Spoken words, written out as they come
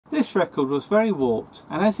This record was very warped,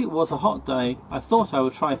 and as it was a hot day, I thought I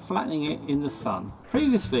would try flattening it in the sun.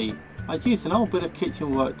 Previously, I'd used an old bit of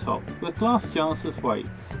kitchen worktop with glass jars as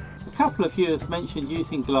weights. A couple of viewers mentioned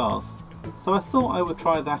using glass, so I thought I would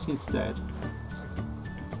try that instead.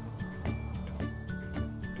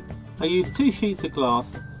 I used 2 sheets of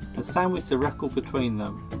glass and sandwiched the record between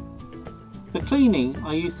them. For cleaning,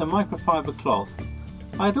 I used a microfiber cloth.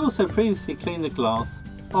 I had also previously cleaned the glass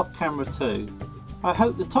off camera too. I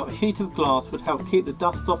hoped the top sheet of glass would help keep the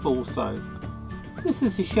dust off also. This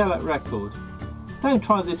is a shellac record. Don't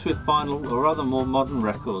try this with vinyl or other more modern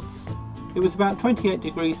records. It was about 28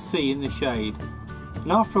 degrees C in the shade,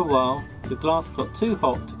 and after a while the glass got too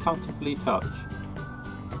hot to comfortably touch.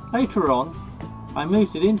 Later on, I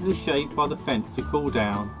moved it into the shade by the fence to cool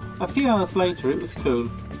down. A few hours later it was cool,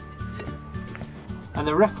 and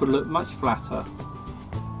the record looked much flatter.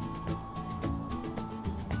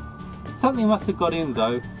 Something must have got in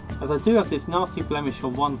though, as I do have this nasty blemish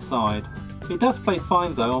on one side. It does play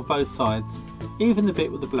fine though on both sides, even the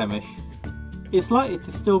bit with the blemish. It's likely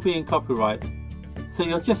to still be in copyright, so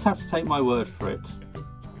you'll just have to take my word for it.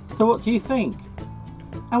 So what do you think?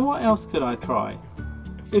 And what else could I try?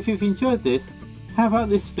 If you've enjoyed this, how about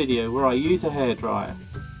this video where I use a hairdryer?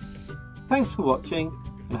 Thanks for watching,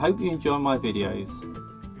 and hope you enjoy my videos.